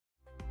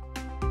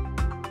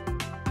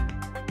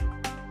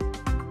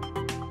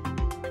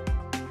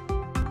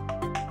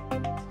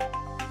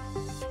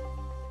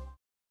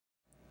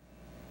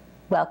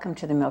Welcome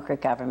to the Millcreek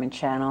Government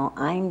Channel.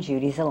 I'm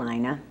Judy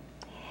Zelina.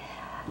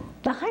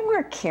 The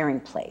Highmark Caring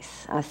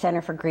Place, a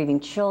center for grieving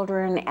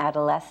children,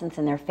 adolescents,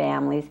 and their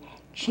families,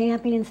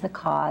 champions the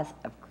cause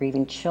of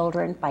grieving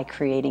children by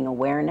creating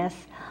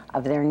awareness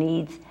of their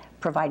needs,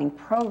 providing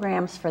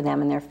programs for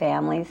them and their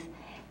families,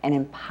 and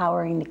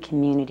empowering the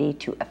community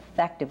to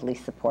effectively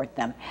support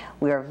them.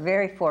 We are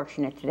very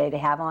fortunate today to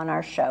have on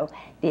our show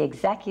the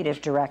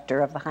Executive Director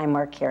of the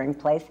Highmark Caring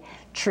Place,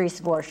 Therese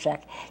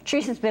Vorschek.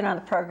 Therese has been on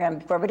the program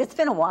before, but it's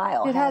been a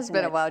while. It has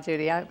been a while,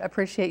 Judy. I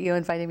appreciate you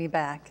inviting me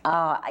back.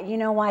 You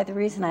know why? The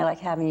reason I like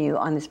having you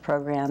on this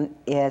program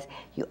is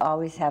you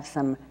always have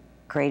some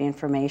great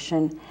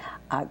information,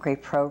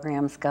 great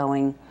programs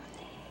going.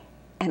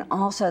 And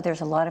also, there's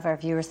a lot of our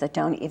viewers that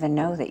don't even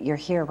know that you're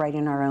here right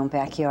in our own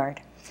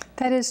backyard.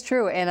 That is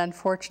true and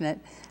unfortunate.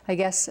 I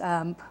guess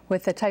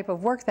with the type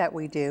of work that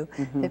we do,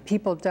 that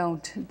people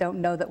don't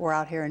know that we're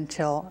out here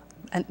until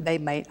they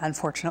might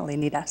unfortunately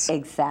need us.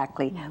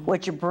 Exactly.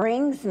 Which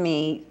brings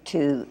me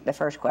to the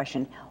first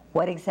question.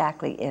 What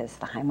exactly is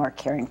the Highmark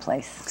Caring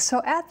Place?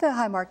 So at the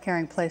Highmark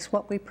Caring Place,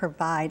 what we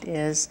provide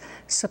is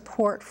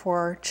support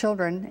for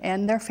children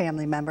and their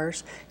family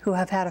members who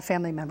have had a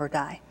family member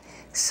die.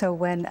 So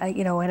when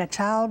when a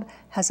child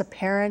has a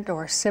parent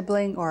or a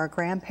sibling or a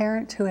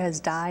grandparent who has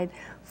died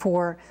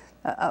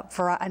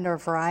under a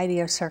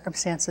variety of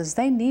circumstances,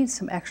 they need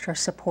some extra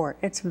support.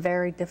 It's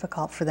very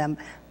difficult for them.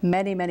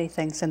 Many, many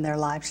things in their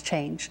lives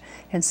change.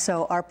 And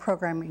so our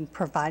programming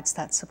provides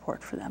that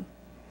support for them.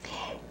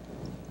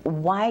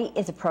 Why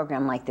is a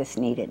program like this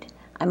needed?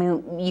 I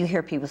mean, you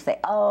hear people say,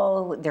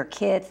 "Oh, they're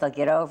kids; they'll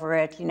get over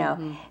it."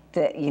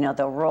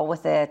 They'll roll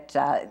with it.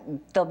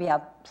 They'll be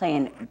out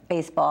playing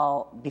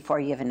baseball before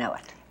you even know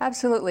it.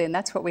 Absolutely, and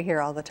that's what we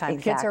hear all the time.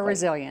 Exactly. Kids are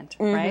resilient,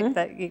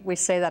 right? We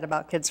say that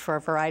about kids for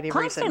a variety of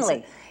reasons.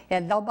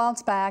 And they'll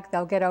bounce back.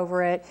 They'll get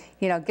over it.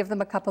 Give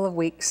them a couple of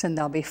weeks, and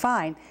they'll be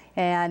fine.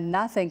 And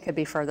nothing could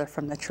be further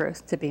from the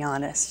truth, to be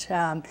honest.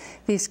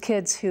 These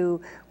kids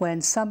who, when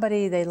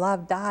somebody they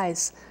love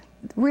dies,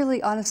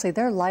 really, honestly,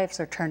 their lives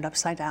are turned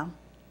upside down.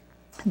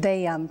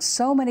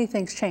 So many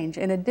things change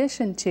in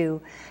addition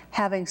to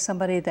having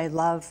somebody they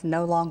love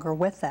no longer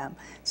with them.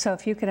 So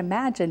if you can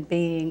imagine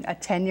being a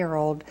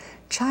 10-year-old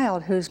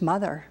child whose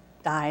mother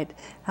died,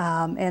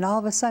 and all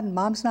of a sudden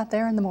mom's not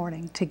there in the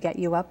morning to get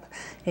you up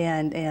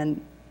and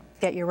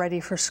get you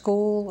ready for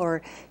school,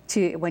 or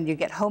to when you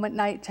get home at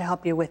night to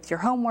help you with your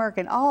homework,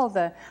 and all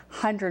the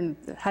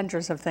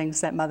hundreds of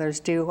things that mothers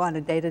do on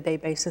a day-to-day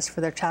basis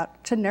for their child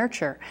to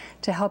nurture,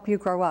 to help you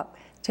grow up,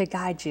 to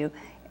guide you.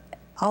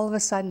 All of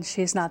a sudden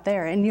she's not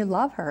there, and you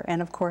love her,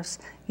 and of course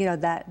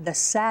that the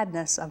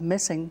sadness of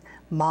missing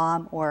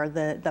mom or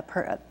the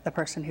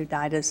person who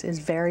died is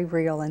very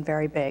real and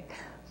very big.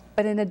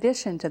 But in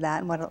addition to that,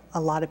 and what a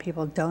lot of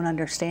people don't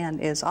understand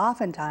is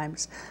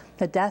oftentimes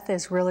the death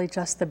is really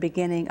just the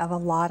beginning of a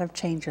lot of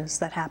changes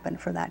that happen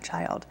for that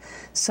child.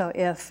 So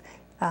if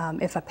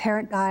a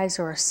parent dies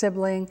or a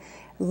sibling,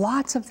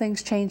 lots of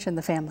things change in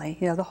the family.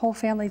 The whole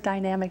family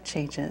dynamic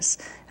changes.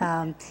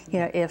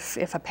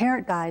 If a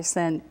parent dies,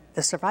 then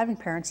the surviving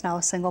parent's now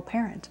a single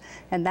parent,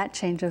 and that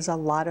changes a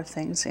lot of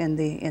things in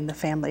the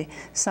family.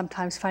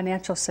 Sometimes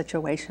financial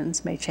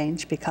situations may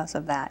change because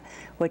of that,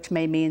 which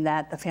may mean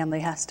that the family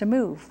has to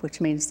move,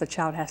 which means the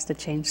child has to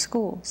change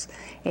schools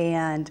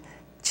and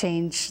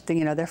change.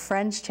 Their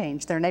friends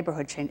change, their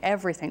neighborhood change.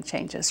 Everything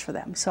changes for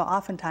them. So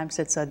oftentimes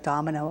it's a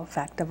domino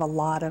effect of a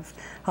lot of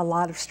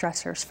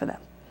stressors for them.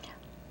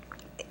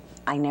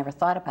 I never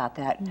thought about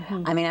that.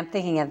 I mean, I'm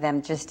thinking of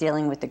them just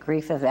dealing with the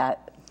grief of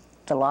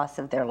the loss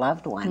of their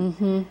loved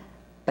one,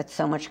 but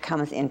so much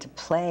comes into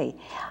play.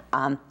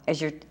 As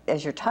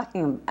you're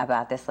talking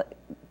about this, like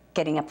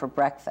getting up for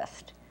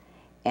breakfast,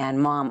 and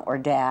mom or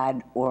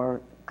dad or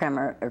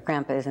grandma or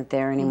grandpa isn't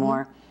there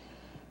anymore.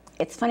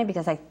 It's funny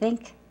because I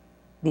think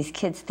these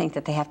kids think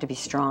that they have to be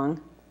strong,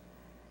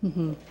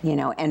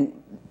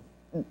 and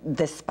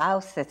the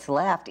spouse that's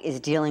left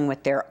is dealing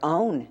with their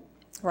own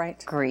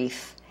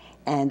grief.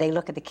 And they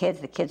look at the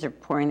kids are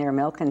pouring their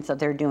milk, and so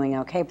they're doing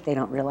okay, but they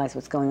don't realize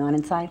what's going on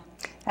inside.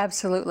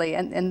 Absolutely,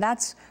 and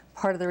that's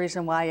part of the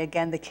reason why,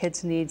 again, the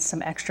kids need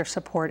some extra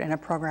support in a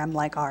program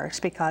like ours,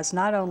 because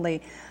not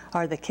only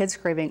are the kids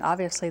grieving,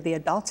 obviously the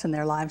adults in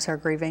their lives are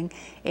grieving,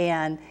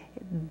 and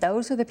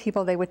those are the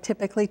people they would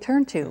typically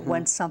turn to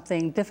when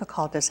something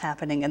difficult is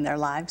happening in their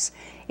lives,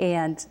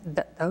 and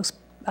the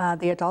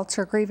adults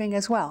are grieving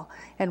as well.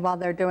 And while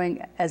they're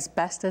doing as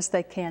best as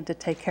they can to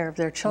take care of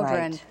their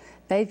children,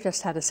 they've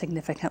just had a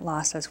significant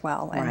loss as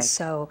well. And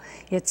so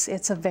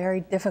it's a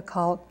very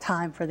difficult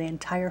time for the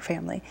entire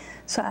family.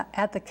 So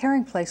at the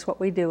Caring Place, what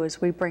we do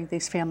is we bring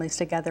these families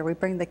together. We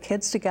bring the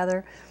kids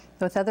together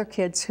with other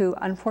kids who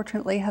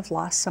unfortunately have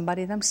lost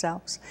somebody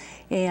themselves,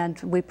 and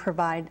we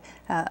provide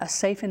a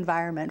safe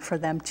environment for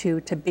them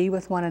to be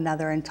with one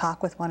another and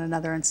talk with one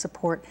another and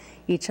support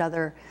each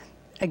other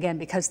again,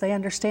 because they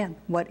understand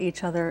what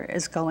each other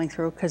is going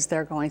through, because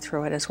they're going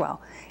through it as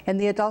well. And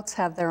the adults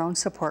have their own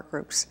support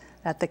groups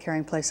at the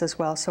Caring Place as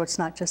well. So it's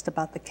not just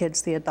about the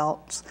kids. The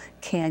adults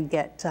can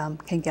get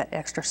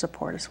extra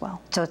support as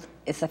well. So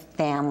it's a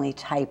family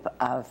type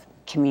of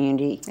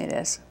community. It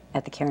is.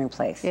 At the Caring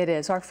Place. It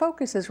is. Our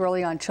focus is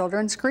really on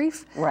children's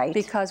grief, right?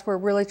 Because we're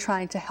really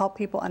trying to help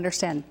people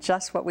understand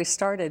just what we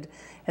started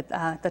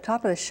at the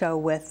top of the show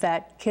with,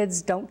 that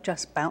kids don't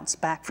just bounce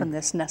back from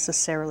this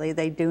necessarily.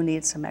 They do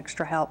need some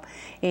extra help,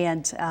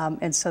 and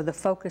so the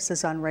focus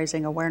is on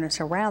raising awareness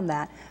around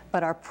that.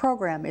 But our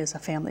program is a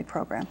family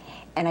program.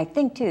 And I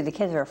think too, the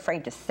kids are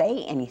afraid to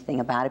say anything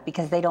about it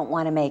because they don't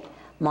want to make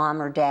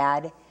mom or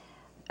dad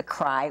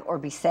cry or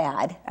be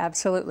sad.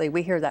 Absolutely.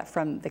 We hear that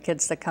from the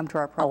kids that come to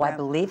our program. Oh, I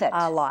believe it.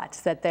 A lot.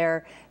 That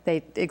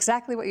they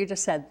exactly what you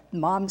just said.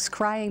 Mom's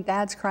crying,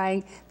 dad's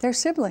crying. Their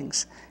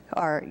siblings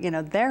are,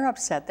 they're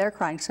upset, they're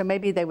crying. So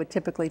maybe they would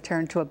typically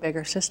turn to a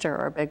bigger sister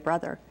or a big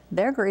brother.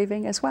 They're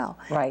grieving as well.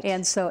 Right.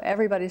 And so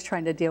everybody's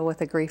trying to deal with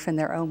the grief in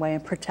their own way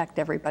and protect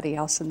everybody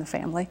else in the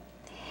family.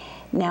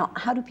 Now,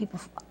 how do people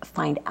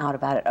find out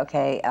about it?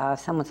 Okay,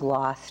 someone's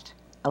lost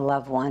a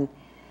loved one.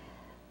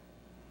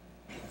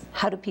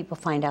 How do people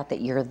find out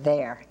that you're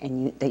there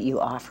and that you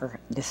offer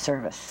this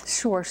service?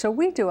 Sure. So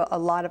we do a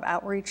lot of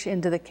outreach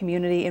into the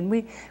community, and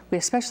we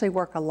especially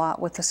work a lot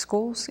with the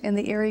schools in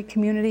the Erie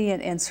community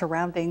and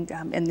surrounding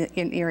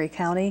in Erie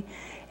County.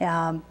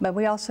 But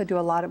we also do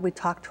we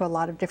talk to a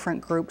lot of different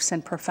groups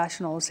and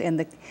professionals in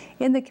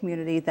the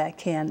community that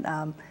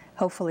can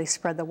hopefully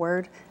spread the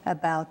word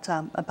about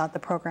the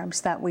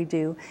programs that we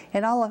do.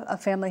 And all a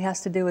family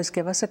has to do is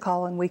give us a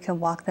call, and we can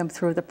walk them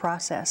through the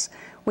process.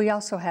 We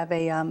also have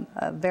a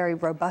very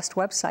robust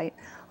website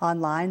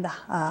online, the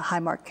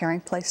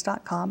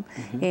highmarkcaringplace.com.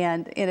 Mm-hmm.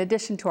 And in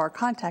addition to our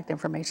contact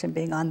information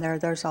being on there,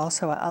 there's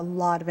also a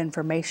lot of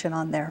information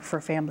on there for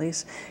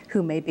families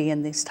who may be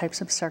in these types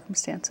of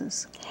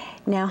circumstances.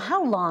 Now,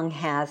 how long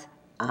has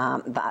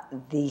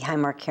the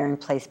Highmark Caring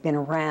Place been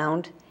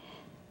around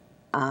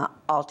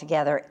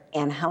altogether,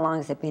 and how long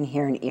has it been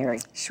here in Erie?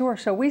 Sure.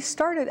 So we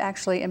started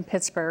actually in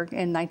Pittsburgh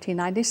in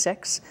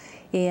 1996,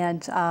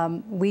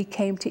 and we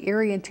came to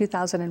Erie in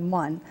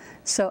 2001.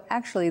 So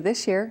actually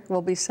this year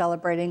we'll be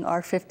celebrating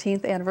our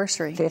 15th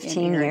anniversary.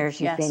 15 years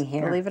you've been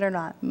here. Believe it or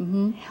not.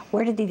 Mm-hmm.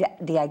 Where did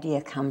the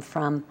idea come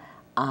from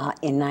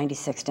in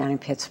 '96 down in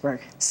Pittsburgh?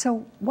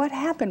 So what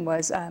happened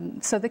was,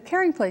 so the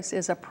Caring Place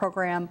is a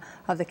program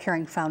of the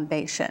Caring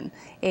Foundation,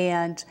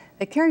 and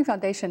the Caring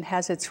Foundation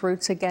has its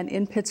roots again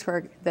in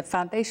Pittsburgh. The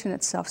foundation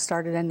itself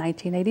started in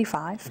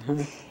 1985,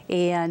 mm-hmm.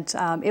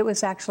 and it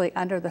was actually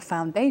under the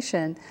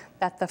foundation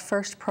that the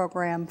first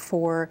program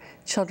for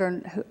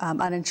children,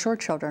 uninsured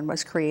children,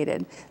 was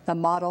created. The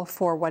model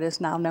for what is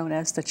now known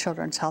as the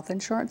Children's Health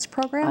Insurance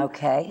Program.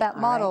 Okay. That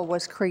model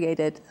was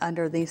created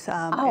under these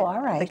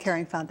the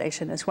Caring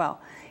Foundation as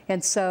well.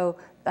 And so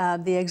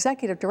the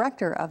executive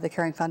director of the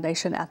Caring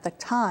Foundation at the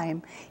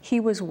time, he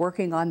was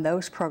working on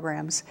those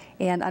programs,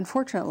 and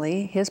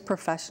unfortunately his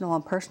professional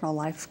and personal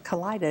life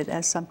collided,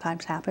 as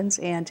sometimes happens,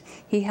 and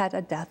he had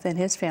a death in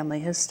his family.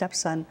 His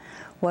stepson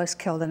was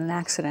killed in an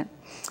accident,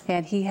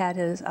 and he had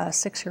his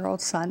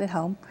 6-year-old son at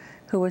home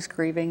who was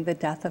grieving the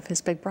death of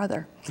his big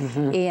brother.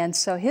 Mm-hmm. And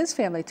so his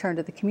family turned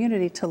to the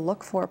community to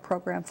look for a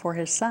program for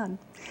his son,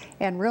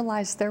 and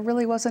realized there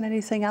really wasn't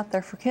anything out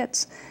there for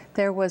kids.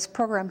 There was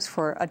programs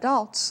for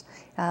adults,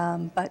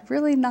 but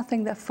really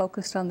nothing that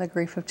focused on the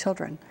grief of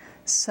children.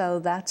 So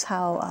that's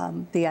how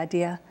the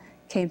idea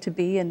came to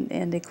be,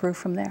 and it grew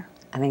from there.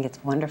 I think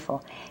it's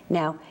wonderful.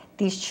 Now,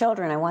 these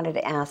children, I wanted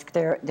to ask,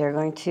 they're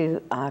going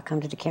to come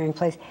to the Caring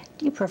Place.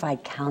 Do you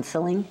provide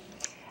counseling?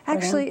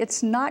 Actually,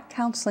 it's not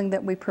counseling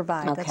that we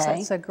provide. Okay.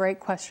 That's a great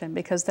question,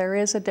 because there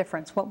is a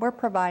difference. What we're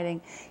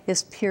providing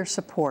is peer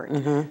support.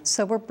 Mm-hmm.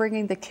 So we're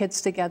bringing the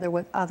kids together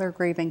with other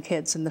grieving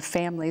kids, and the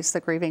families,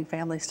 the grieving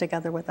families,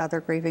 together with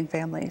other grieving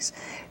families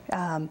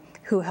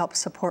who help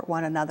support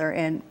one another.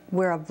 And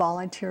we're a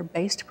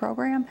volunteer-based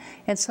program,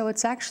 and so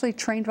it's actually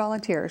trained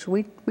volunteers.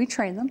 We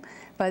train them,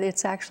 but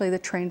it's actually the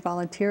trained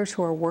volunteers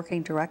who are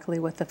working directly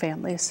with the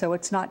families. So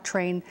it's not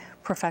trained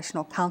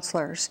professional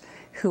counselors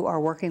who are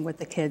working with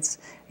the kids.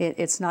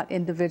 It's not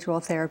individual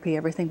therapy.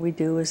 Everything we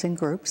do is in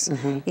groups,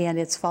 mm-hmm. and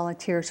it's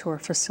volunteers who are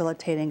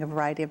facilitating a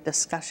variety of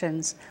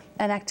discussions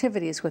and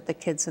activities with the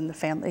kids and the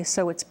families.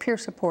 So it's peer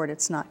support.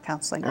 It's not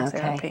counseling or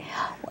therapy.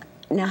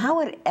 Now, how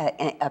would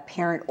a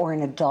parent or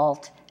an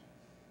adult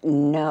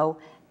know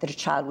that a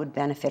child would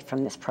benefit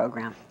from this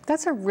program?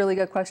 That's a really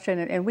good question,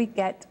 and we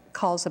get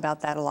calls about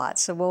that a lot.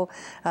 So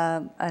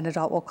an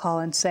adult will call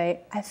and say,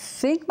 I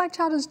think my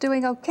child is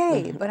doing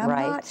okay, but I'm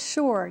not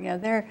sure.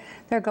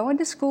 They're going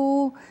to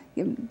school.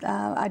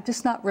 I'm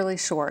just not really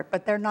sure.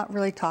 But they're not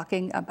really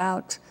talking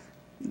about,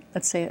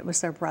 let's say it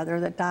was their brother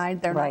that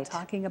died. They're not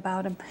talking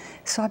about him.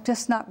 So I'm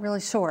just not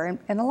really sure.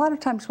 And a lot of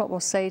times what we'll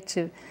say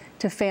to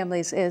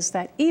families is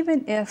that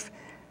even if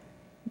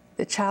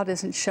the child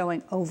isn't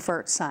showing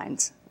overt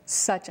signs,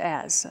 such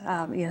as,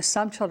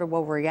 some children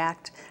will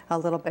react a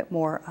little bit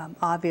more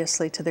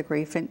obviously to the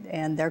grief,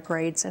 and their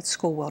grades at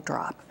school will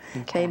drop.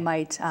 Okay. They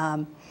might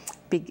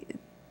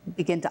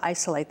begin to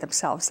isolate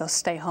themselves. They'll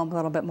stay home a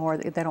little bit more.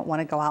 They don't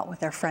want to go out with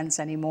their friends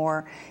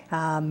anymore.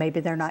 Maybe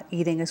they're not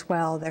eating as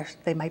well.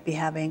 They might be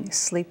having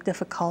sleep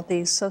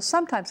difficulties. So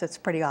sometimes it's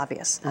pretty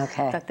obvious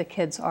that the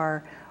kids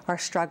are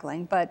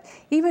struggling. But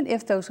even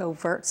if those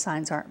overt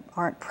signs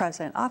aren't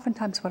present,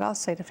 oftentimes what I'll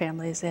say to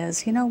families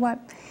is, you know what,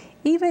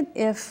 even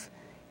if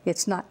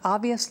it's not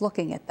obvious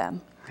looking at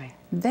them,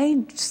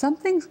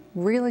 something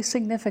really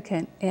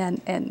significant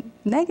and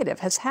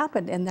negative has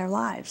happened in their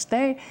lives.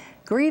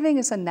 Grieving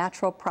is a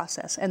natural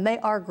process, and they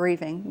are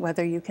grieving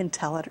whether you can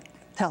tell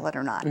it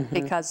or not,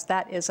 because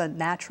that is a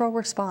natural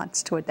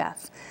response to a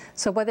death.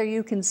 So whether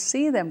you can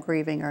see them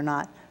grieving or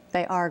not,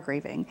 they are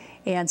grieving.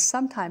 And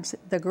sometimes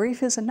the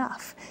grief is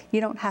enough.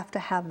 You don't have to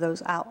have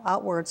those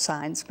outward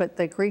signs, but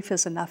the grief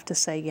is enough to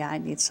say, yeah, I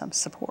need some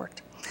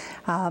support.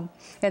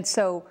 And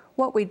so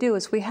what we do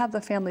is we have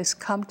the families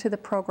come to the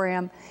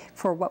program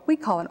for what we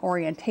call an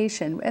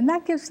orientation, and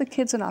that gives the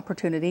kids an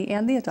opportunity,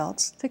 and the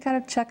adults, to kind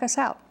of check us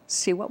out,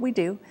 see what we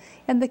do,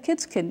 and the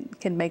kids can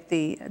make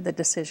the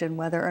decision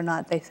whether or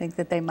not they think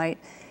that they might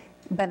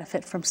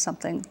benefit from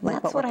something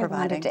like what we're providing. That's what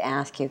I wanted to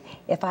ask you.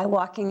 If I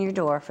walk in your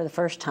door for the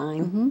first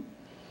time,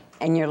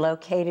 and you're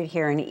located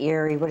here in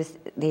Erie, what is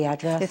the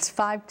address? It's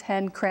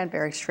 510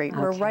 Cranberry Street.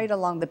 We're right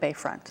along the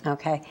bayfront.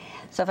 Okay.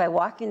 So if I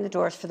walk in the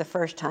doors for the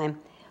first time,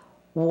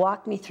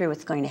 walk me through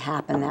what's going to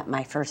happen at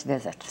my first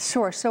visit.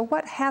 Sure. So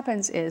what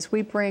happens is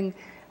we bring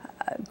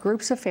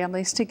groups of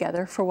families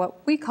together for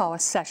what we call a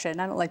session.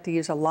 I don't like to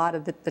use a lot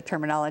of the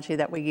terminology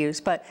that we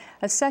use, but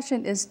a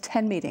session is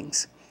 10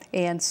 meetings.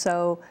 And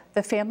so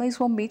the families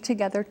will meet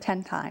together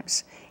 10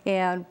 times.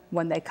 And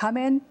when they come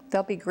in,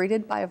 they'll be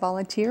greeted by a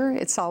volunteer.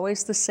 It's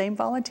always the same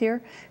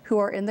volunteer who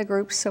are in the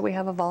groups. So we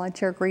have a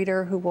volunteer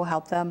greeter who will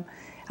help them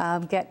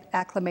get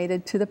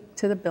acclimated to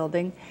the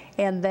building.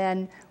 And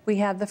then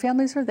the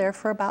families are there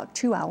for about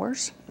 2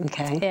 hours.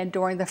 Okay. And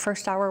during the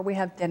first hour, we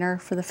have dinner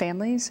for the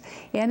families.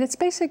 And it's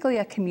basically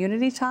a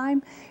community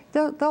time.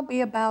 There'll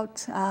be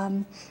about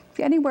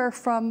anywhere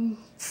from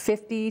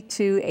 50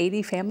 to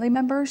 80 family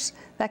members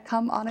that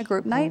come on a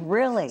group night.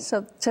 Really?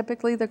 So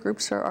typically the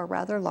groups are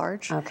rather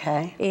large.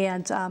 Okay.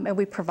 And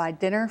we provide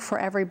dinner for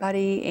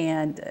everybody,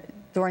 and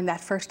during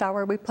that first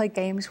hour we play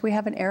games. We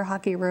have an air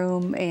hockey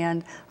room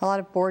and a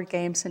lot of board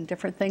games and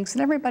different things,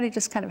 and everybody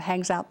just kind of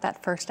hangs out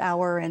that first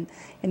hour and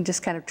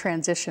just kind of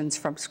transitions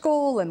from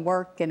school and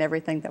work and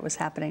everything that was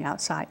happening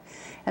outside.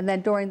 And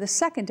then during the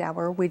second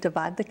hour we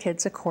divide the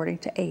kids according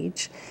to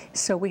age.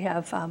 So we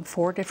have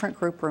 4 different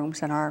group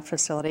rooms in our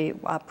facility,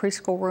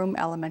 preschool room,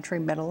 elementary,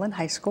 middle, and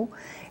high school.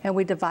 And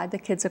we divide the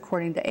kids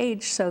according to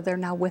age, so they're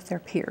now with their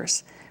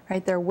peers,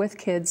 right? They're with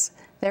kids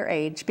their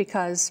age,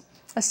 because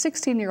a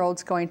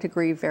 16-year-old's going to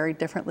grieve very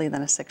differently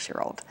than a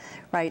 6-year-old,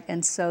 right?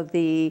 And so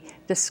the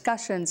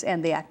discussions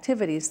and the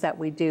activities that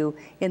we do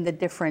in the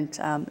different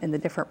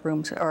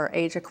rooms are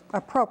age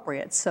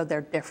appropriate, so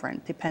they're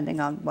different depending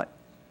on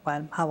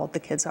how old the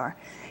kids are.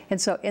 And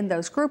so in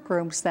those group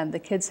rooms, then the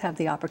kids have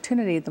the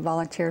opportunity, the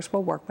volunteers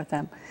will work with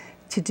them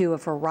to do a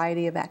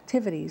variety of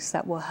activities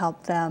that will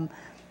help them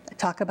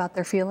talk about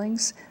their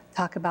feelings,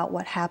 talk about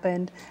what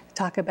happened,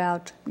 talk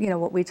about,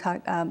 what we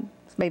talk,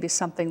 maybe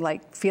something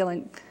like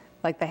feeling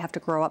like they have to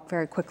grow up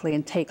very quickly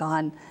and take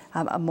on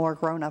a more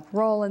grown-up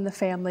role in the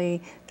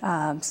family.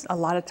 A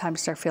lot of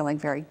times they're feeling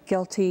very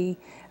guilty,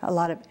 a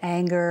lot of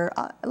anger,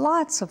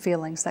 lots of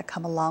feelings that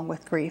come along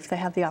with grief. They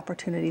have the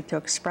opportunity to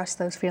express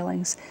those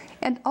feelings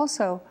and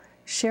also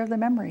share the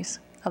memories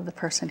of the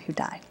person who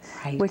died,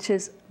 which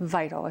is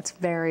vital. It's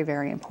very,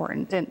 very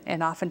important.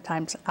 And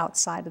oftentimes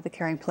outside of the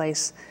caring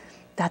place,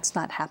 that's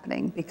not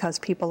happening because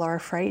people are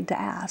afraid to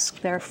ask.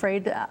 They're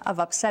afraid of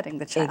upsetting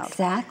the child.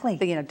 Exactly.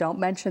 Don't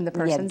mention the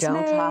person's name.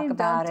 Don't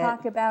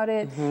talk about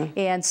it.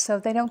 And so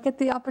they don't get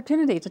the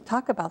opportunity to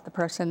talk about the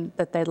person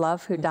that they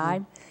love who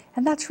died.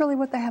 And that's really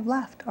what they have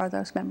left, are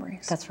those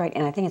memories. That's right.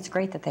 And I think it's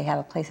great that they have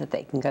a place that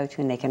they can go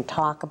to and they can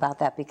talk about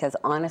that, because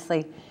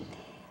honestly,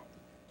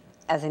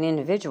 as an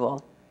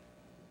individual,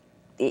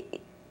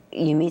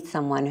 you meet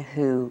someone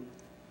who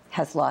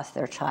has lost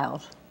their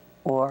child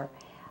or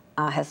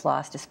has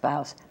lost a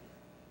spouse.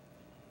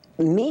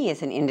 Me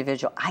as an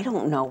individual, I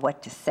don't know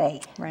what to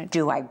say. Right.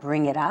 Do I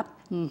bring it up?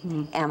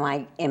 Am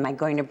I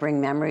going to bring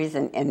memories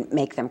and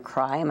make them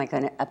cry? Am I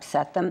going to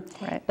upset them?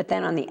 Right. But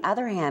then on the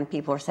other hand,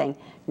 people are saying,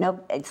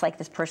 no, it's like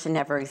this person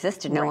never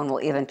existed. No one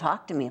will even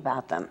talk to me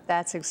about them.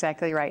 That's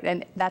exactly right.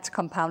 And that's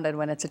compounded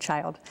when it's a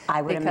child.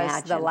 I would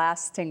imagine. Because the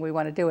last thing we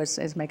want to do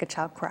is make a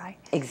child cry.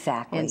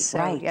 Exactly. And so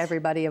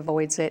everybody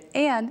avoids it.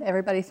 And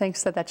everybody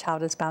thinks that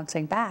child is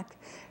bouncing back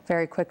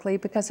very quickly,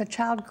 because a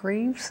child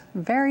grieves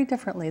very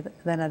differently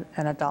than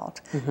an adult.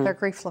 Their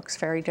grief looks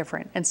very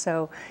different. And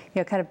so,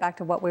 kind of back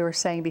to what we were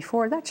saying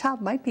before, that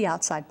child might be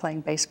outside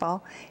playing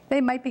baseball.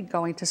 They might be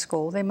going to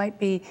school. They might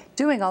be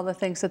doing all the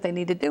things that they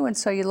need to do. And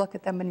so you look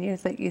at them and you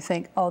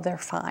think, oh, they're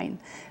fine.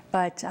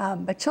 But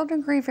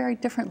children grieve very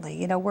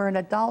differently. Where an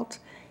adult,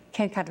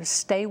 can kind of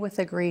stay with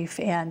the grief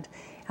and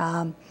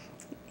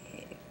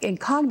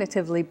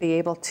cognitively be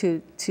able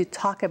to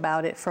talk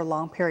about it for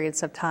long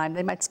periods of time.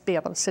 They might be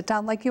able to sit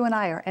down like you and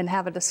I are and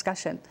have a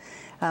discussion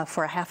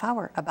for a half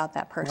hour about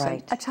that person.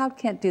 Right. A child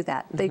can't do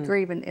that. They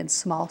grieve in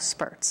small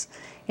spurts.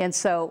 And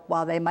so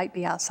while they might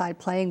be outside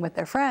playing with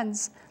their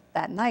friends,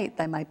 that night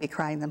they might be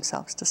crying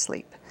themselves to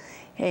sleep.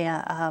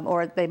 And,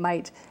 or they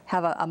might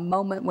have a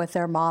moment with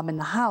their mom in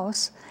the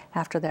house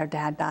after their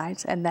dad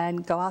dies and then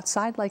go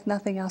outside like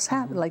nothing else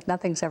happened, like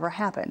nothing's ever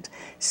happened.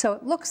 So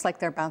it looks like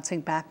they're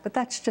bouncing back, but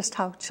that's just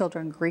how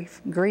children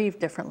grieve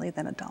differently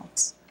than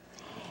adults.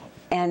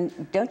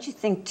 And don't you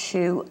think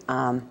too,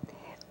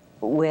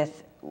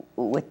 with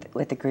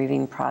the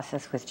grieving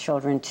process with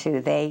children too,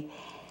 they,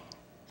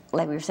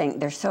 like we were saying,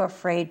 they're so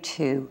afraid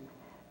to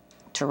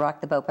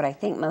rock the boat, but I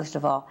think most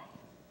of all,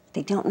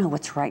 they don't know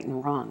what's right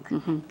and wrong.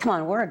 Come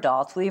on, we're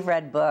adults. We've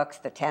read books,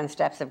 the 10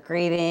 Steps of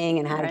Grieving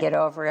and how to get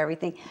over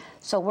everything.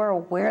 So we're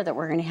aware that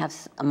we're going to have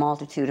a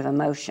multitude of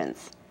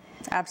emotions.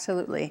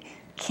 Absolutely.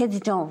 Kids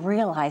don't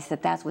realize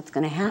that that's what's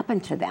going to happen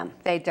to them.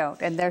 They don't.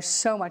 And there's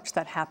so much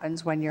that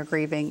happens when you're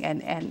grieving.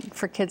 And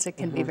for kids, it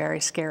can be very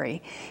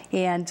scary.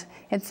 And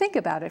think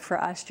about it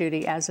for us,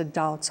 Judy, as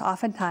adults.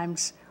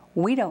 Oftentimes,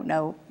 we don't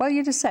know. Well,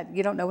 you just said,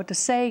 you don't know what to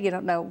say. You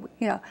don't know,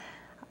 you know.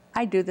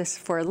 I do this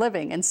for a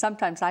living, and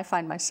sometimes I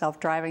find myself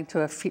driving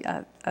to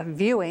a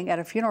viewing at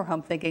a funeral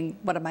home thinking,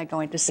 what am I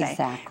going to say?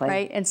 Exactly.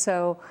 Right? And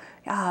so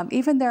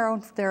even their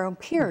own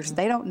peers,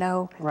 they don't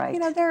know, right. You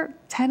know, they're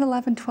 10,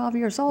 11, 12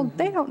 years old.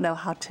 They don't know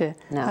how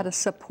to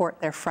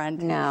support their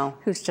friend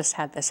who's just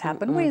had this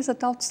happen. We as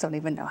adults don't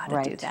even know how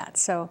to do that.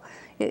 So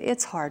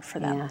it's hard for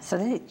them. Yeah. So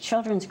the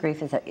children's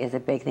grief is a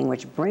big thing,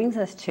 which brings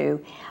us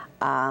to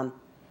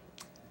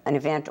an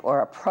event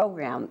or a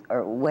program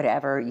or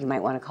whatever you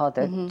might want to call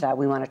it that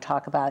we want to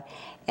talk about,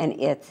 and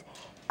it's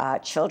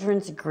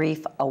Children's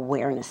Grief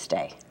Awareness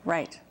Day.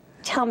 Right.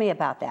 Tell me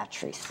about that,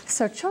 Therese.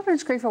 So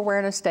Children's Grief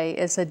Awareness Day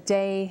is a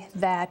day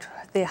that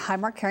the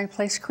Highmark Caring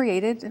Place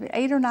created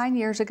 8 or 9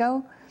 years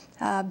ago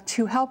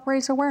to help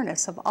raise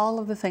awareness of all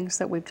of the things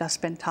that we've just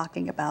been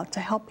talking about, to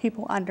help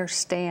people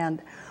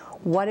understand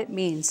what it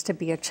means to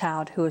be a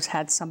child who has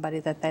had somebody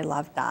that they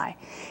love die.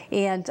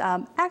 And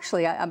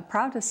actually, I'm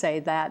proud to say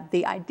that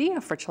the idea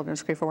for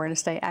Children's Grief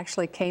Awareness Day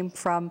actually came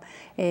from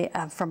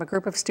a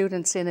group of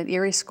students in an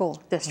Erie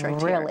school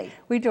district. Really? Here.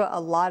 We do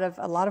a lot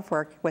of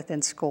work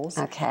within schools.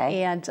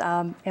 Okay. And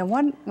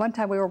one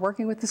time we were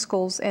working with the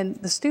schools, and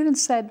the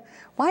students said,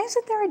 "Why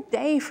isn't there a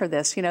day for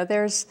this? You know,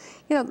 there's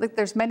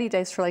many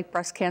days for like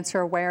breast cancer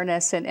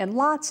awareness and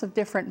lots of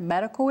different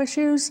medical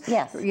issues.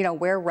 Yes. You know,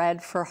 wear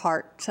red for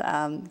heart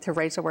to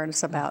raise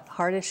awareness about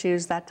heart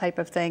issues, that type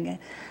of thing.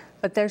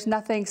 But there's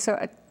nothing."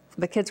 So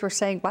the kids were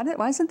saying,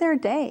 "Why isn't there a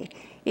day?"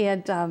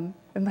 And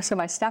so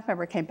my staff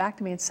member came back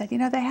to me and said, "You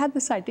know, they had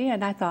this idea,"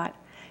 and I thought,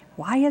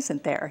 why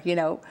isn't there, you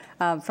know,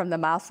 from the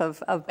mouth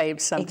of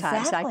babes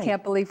sometimes. Exactly. I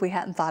can't believe we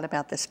hadn't thought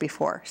about this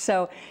before.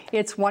 So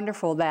it's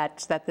wonderful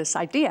that this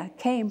idea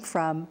came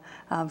from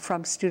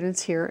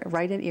students here,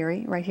 right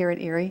here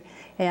in Erie.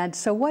 And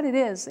so what it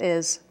is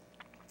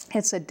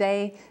it's a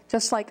day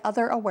just like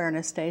other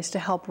awareness days to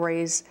help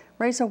raise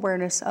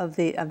awareness of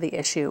the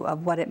issue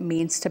of what it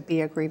means to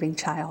be a grieving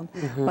child,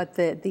 what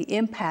the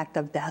impact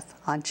of death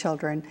on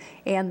children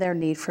and their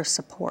need for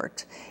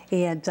support.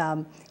 And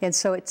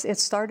so it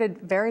started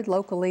very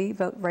locally,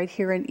 right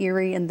here in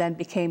Erie, and then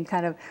became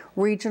kind of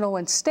regional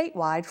and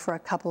statewide for a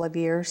couple of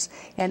years.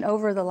 And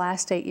over the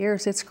last 8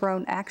 years, it's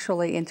grown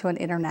actually into an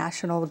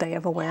international day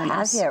of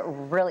awareness. Has it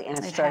really? And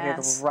it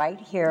started right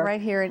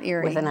here in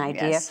Erie with an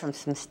idea from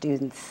some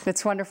students.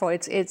 It's wonderful.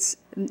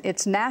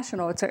 It's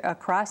national. It's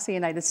across the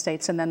United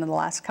States, and then in the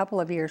last couple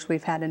of years,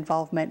 we've had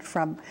involvement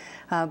from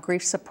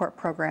grief support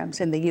programs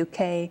in the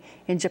UK,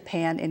 in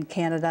Japan, in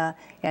Canada,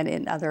 and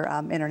in other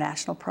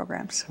international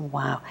programs.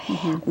 Wow.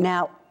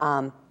 Now,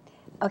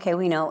 okay,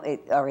 we know,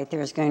 all right,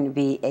 there's going to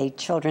be a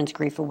Children's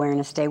Grief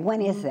Awareness Day.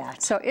 When is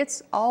that? So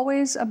it's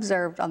always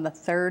observed on the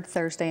third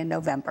Thursday in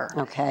November.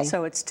 Okay.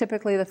 So it's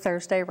typically the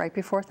Thursday right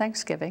before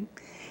Thanksgiving.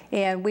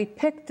 And we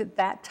picked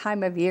that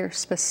time of year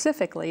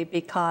specifically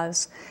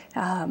because,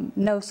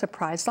 no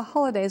surprise, the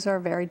holidays are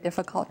a very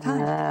difficult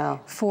time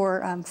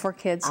for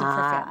kids and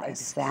for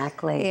families.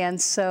 Exactly. And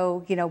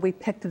so, you know, we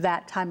picked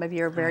that time of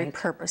year very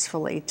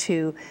purposefully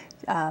to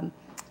kind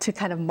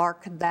of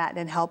mark that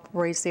and help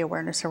raise the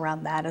awareness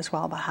around that as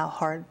well, about how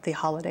hard the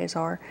holidays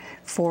are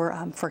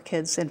for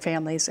kids and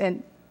families.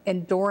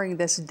 And during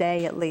this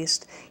day, at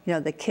least, you know,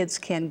 the kids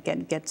can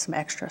get some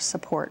extra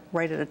support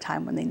right at a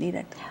time when they need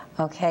it.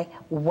 Okay.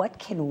 What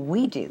can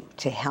we do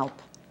to help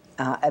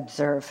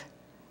observe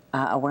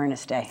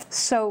Awareness Day?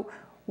 So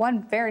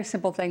one very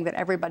simple thing that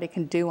everybody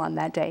can do on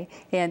that day,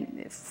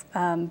 and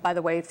by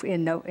the way,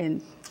 in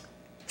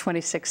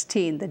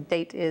 2016, the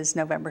date is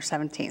November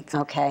 17th.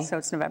 Okay. So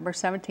it's November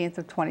 17th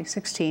of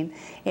 2016.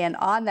 And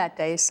on that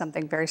day,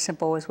 something very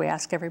simple is we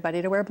ask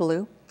everybody to wear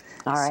blue.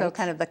 All right. So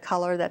kind of the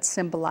color that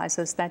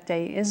symbolizes that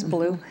day is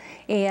blue.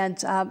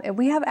 And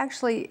we have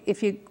actually,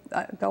 if you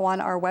go on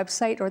our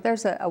website, or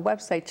there's a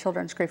website,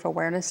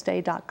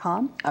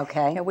 childrensgriefawarenessday.com.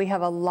 Okay. And we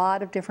have a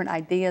lot of different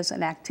ideas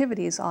and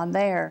activities on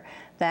there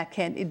that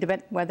can,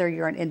 whether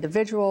you're an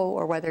individual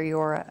or whether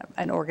you're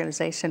an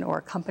organization or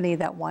a company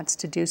that wants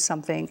to do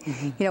something.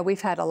 You know,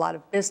 we've had a lot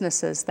of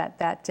businesses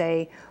that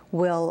day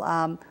will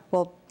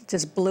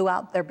just blue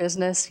out their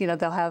business. You know,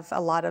 they'll have a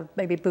lot of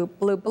maybe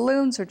blue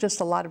balloons or just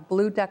a lot of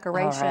blue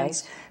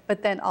decorations,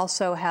 but then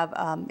also have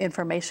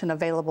information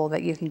available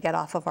that you can get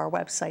off of our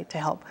website to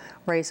help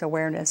raise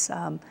awareness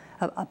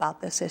about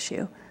this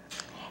issue.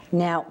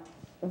 Now,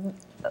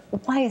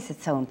 why is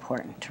it so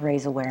important to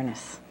raise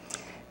awareness?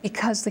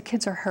 Because the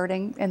kids are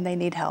hurting and they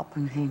need help.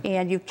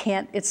 And you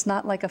can't, it's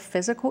not like a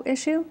physical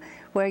issue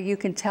where you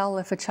can tell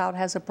if a child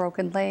has a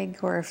broken leg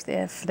or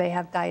if they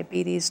have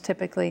diabetes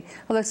typically,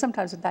 although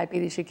sometimes with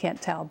diabetes you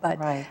can't tell, but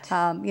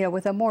you know,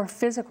 with a more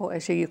physical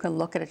issue you can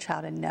look at a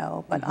child and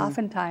know, but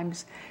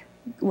oftentimes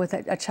with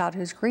a child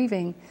who's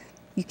grieving,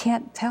 you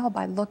can't tell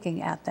by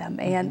looking at them.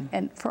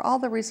 And for all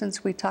the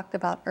reasons we talked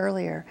about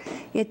earlier,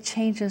 it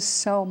changes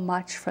so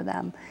much for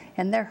them.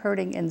 And they're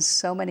hurting in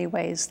so many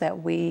ways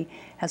that we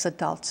as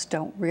adults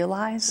don't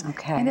realize.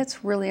 And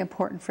it's really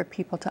important for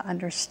people to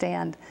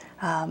understand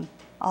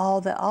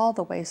all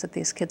the ways that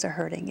these kids are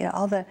hurting. You know,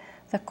 all the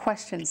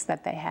questions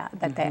that they have,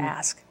 that they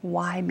ask.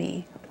 Why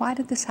me? Why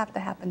did this have to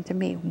happen to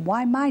me?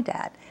 Why my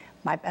dad?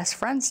 My best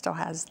friend still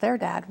has their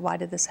dad. Why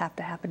did this have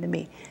to happen to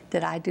me?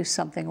 Did I do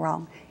something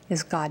wrong?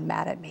 Is God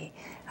mad at me?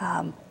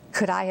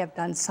 Could I have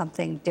done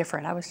something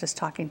different? I was just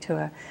talking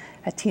to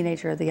a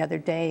teenager the other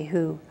day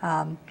who,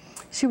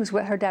 she was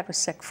with, her dad was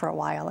sick for a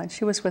while, and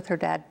she was with her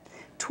dad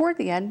toward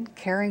the end,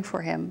 caring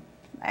for him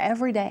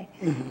every day.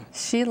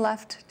 She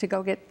left to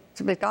go get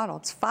to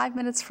McDonald's 5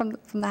 minutes from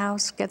the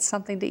house, get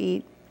something to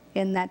eat.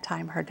 In that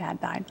time, her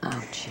dad died.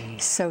 Oh,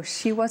 geez. So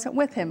she wasn't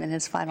with him in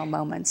his final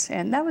moments.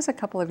 And that was a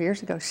couple of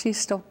years ago. She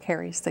still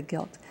carries the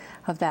guilt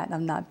of that, of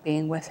not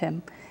being with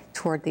him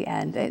toward the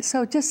end. And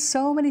so just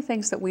so many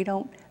things that we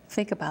don't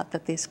think about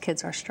that these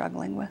kids are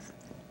struggling with.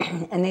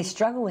 And they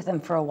struggle with them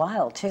for a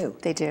while, too.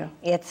 They do.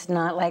 It's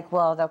not like,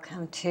 well, they'll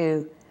come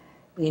to,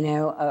 you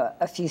know,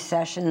 a few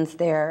sessions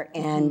there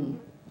and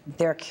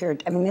they're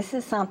cured. I mean, this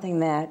is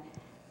something that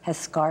has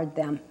scarred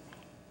them.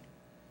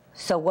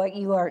 So what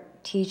you are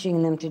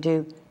teaching them to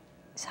do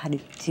is how to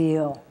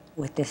deal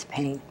with this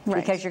pain.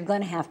 Because you're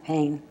going to have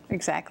pain.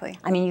 Exactly.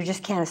 I mean, you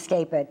just can't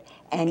escape it.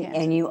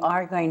 And you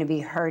are going to be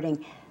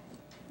hurting.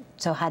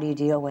 So how do you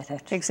deal with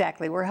it?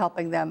 Exactly. We're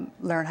helping them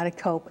learn how to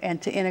cope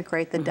and to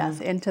integrate the death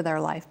into their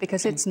life,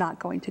 because it's not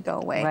going to go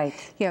away.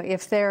 You know,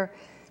 if they're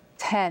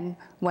 10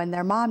 when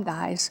their mom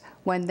dies,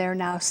 when they're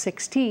now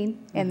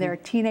 16 and they're a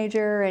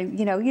teenager, and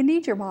you know, you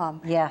need your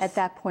mom at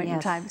that point in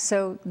time.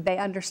 So they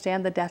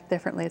understand the death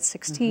differently at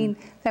 16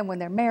 than when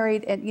they're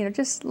married, and you know,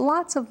 just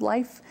lots of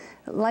life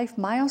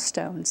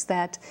milestones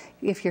that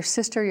if your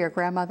sister, your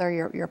grandmother,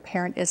 your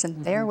parent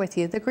isn't there with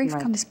you, the grief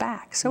comes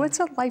back. So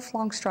it's a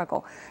lifelong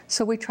struggle.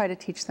 So we try to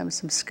teach them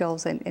some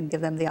skills and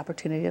give them the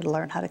opportunity to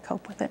learn how to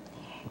cope with it.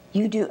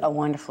 You do a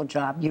wonderful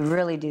job. You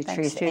really do,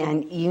 Teresa.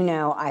 And you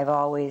know, I've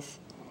always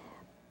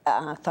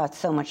thought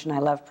so much, and I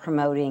love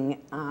promoting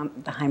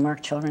the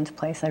Highmark Children's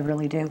Place. I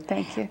really do.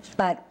 Thank you.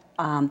 But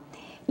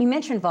you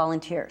mentioned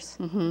volunteers.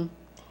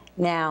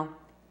 Now,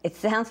 it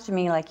sounds to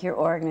me like your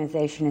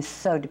organization is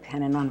so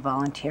dependent on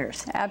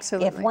volunteers.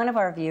 Absolutely. If one of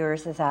our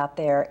viewers is out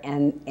there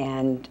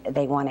and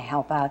they want to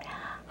help out,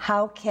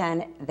 how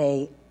can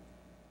they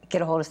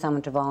get a hold of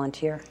someone to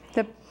volunteer?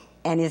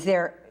 And is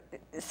there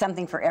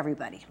something for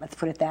everybody? Let's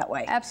put it that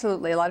way.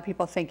 Absolutely. A lot of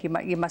people think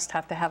you must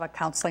have to have a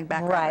counseling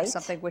background or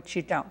something, which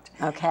you don't.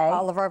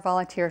 All of our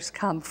volunteers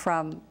come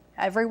from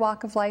every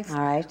walk of life.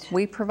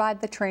 We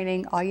provide the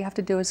training. All you have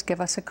to do is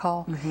give us a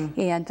call.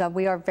 And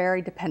we are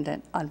very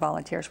dependent on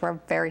volunteers. We're a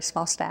very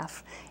small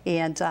staff,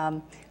 and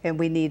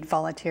we need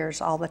volunteers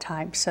all the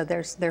time. So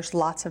there's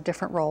lots of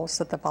different roles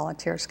that the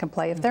volunteers can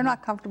play. If they're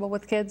not comfortable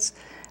with kids,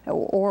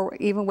 or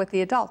even with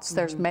the adults,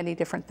 there's many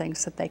different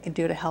things that they can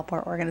do to help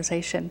our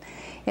organization.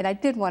 And I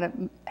did want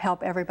to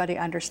help everybody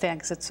understand,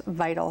 because it's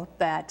vital,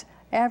 that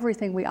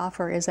everything we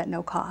offer is at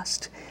no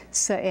cost.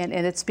 So, and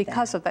it's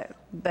because of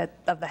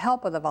the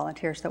help of the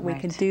volunteers that we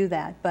can do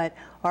that. But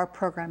our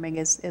programming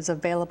is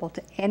available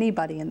to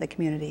anybody in the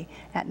community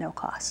at no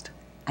cost.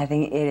 I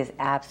think it is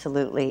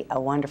absolutely a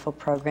wonderful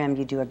program.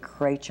 You do a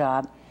great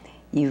job.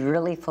 You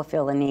really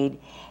fulfill the need.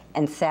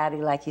 And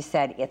sadly, like you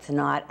said, it's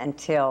not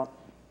until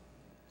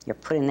you're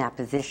put in that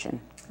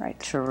position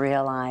to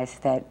realize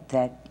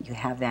that you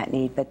have that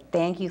need. But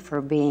thank you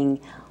for being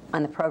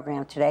on the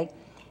program today.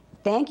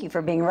 Thank you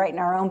for being right in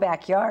our own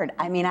backyard.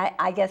 I mean,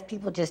 I guess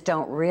people just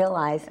don't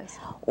realize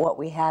what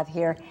we have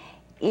here.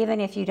 Even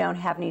if you don't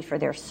have need for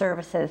their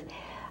services,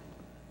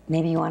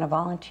 maybe you want to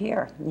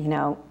volunteer, you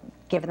know,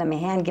 give them a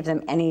hand, give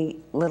them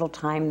any little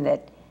time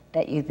that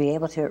you'd be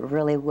able to. It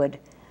really would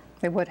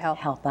It would help.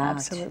 Help out,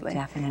 absolutely.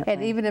 definitely.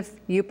 And even if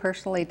you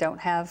personally don't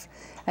have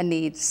a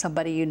need,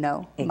 somebody you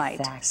know might.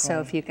 Exactly. So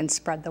if you can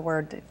spread the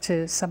word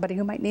to somebody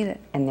who might need it.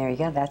 And there you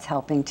go, that's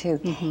helping too.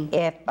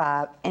 If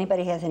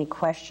anybody has any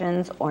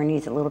questions or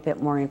needs a little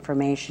bit more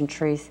information,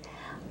 Therese,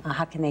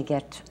 how can they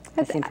get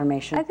this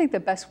information? I think the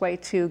best way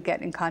to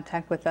get in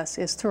contact with us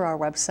is through our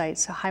website,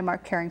 so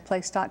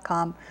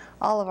highmarkcaringplace.com.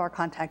 All of our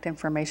contact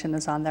information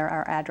is on there,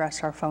 our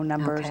address, our phone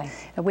numbers. Okay.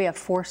 And we have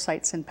 4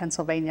 sites in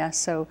Pennsylvania,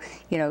 so,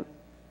 you know,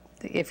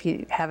 if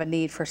you have a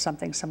need for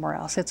something somewhere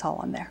else, it's all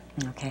on there.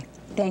 Okay.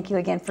 Thank you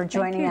again for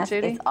joining us.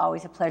 Judy. It's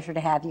always a pleasure to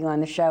have you on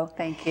the show.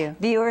 Thank you.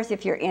 Viewers,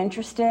 if you're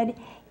interested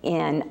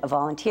in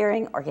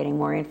volunteering or getting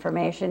more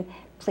information,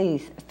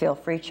 please feel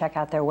free to check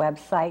out their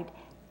website.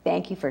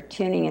 Thank you for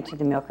tuning into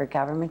the Millcreek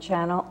Government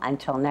Channel.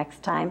 Until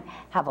next time,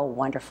 have a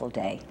wonderful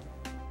day.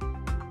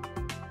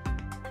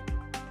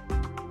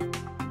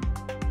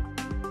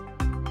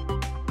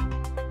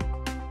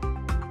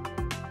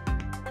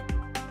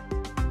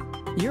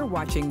 You're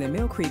watching the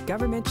Millcreek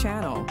Government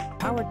Channel,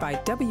 powered by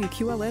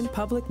WQLN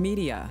Public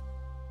Media.